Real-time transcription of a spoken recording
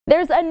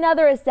There's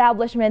another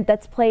establishment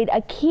that's played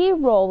a key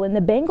role in the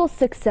Bengals'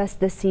 success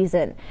this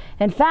season.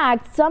 In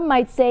fact, some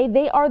might say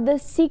they are the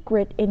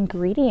secret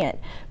ingredient.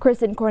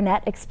 Kristen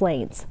Cornett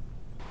explains.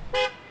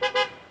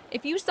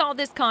 If you saw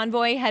this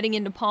convoy heading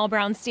into Paul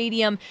Brown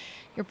Stadium,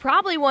 you're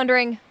probably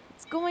wondering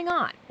what's going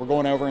on. We're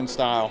going over in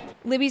style.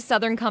 Libby's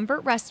Southern Comfort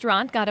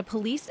restaurant got a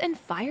police and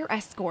fire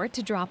escort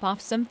to drop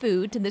off some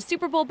food to the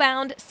Super Bowl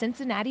bound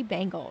Cincinnati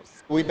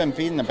Bengals. We've been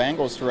feeding the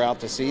Bengals throughout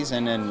the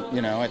season, and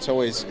it's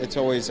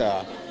always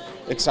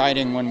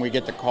exciting when we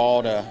get the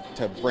call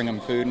to bring them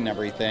food and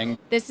everything.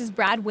 This is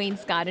Brad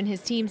Wainscott and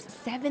his team's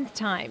 7th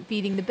time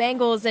feeding the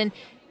Bengals, and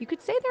you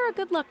could say they're a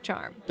good luck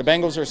charm. The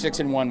Bengals are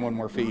 6-1 when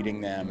we're feeding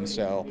them,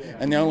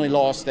 and the only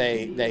loss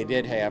they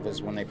did have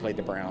is when they played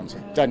the Browns.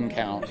 Doesn't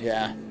count,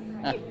 yeah.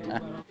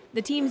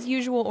 The team's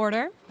usual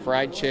order?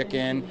 Fried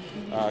chicken,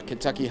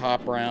 Kentucky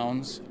hot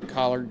browns,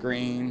 collard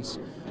greens,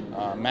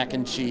 mac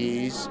and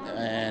cheese,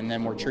 and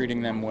then we're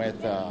treating them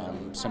with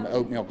some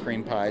oatmeal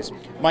cream pies.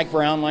 Mike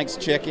Brown likes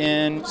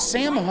chicken.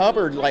 Sam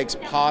Hubbard likes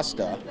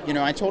pasta.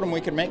 I told him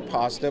we could make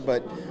pasta,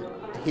 but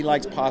he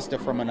likes pasta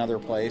from another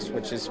place,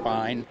 which is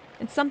fine.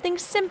 It's something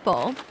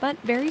simple, but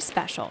very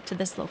special to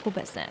this local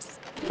business.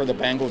 For the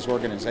Bengals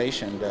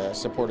organization to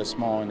support a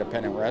small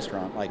independent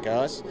restaurant like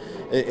us,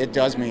 it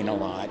does mean a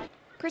lot.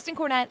 Kristen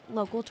Cornett,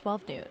 Local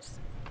 12 News.